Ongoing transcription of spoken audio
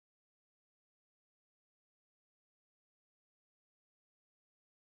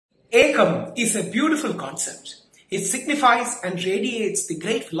Ekam is a beautiful concept. It signifies and radiates the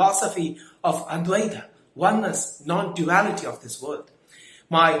great philosophy of Advaita, oneness, non-duality of this world.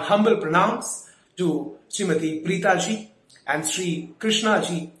 My humble pronouns to Srimati Preeta ji and Sri Krishna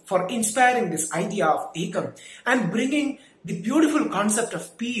ji for inspiring this idea of Ekam and bringing the beautiful concept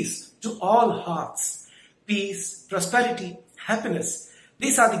of peace to all hearts. Peace, prosperity, happiness.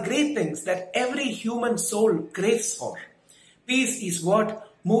 These are the great things that every human soul craves for. Peace is what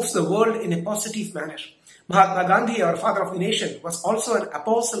moves the world in a positive manner. Mahatma Gandhi, our father of the nation, was also an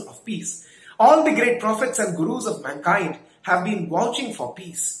apostle of peace. All the great prophets and gurus of mankind have been vouching for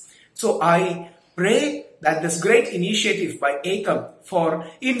peace. So I pray that this great initiative by Ekam for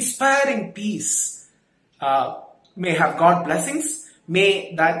inspiring peace may have God blessings.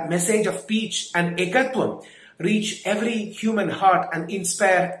 May that message of peace and ekatvam reach every human heart and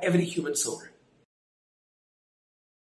inspire every human soul.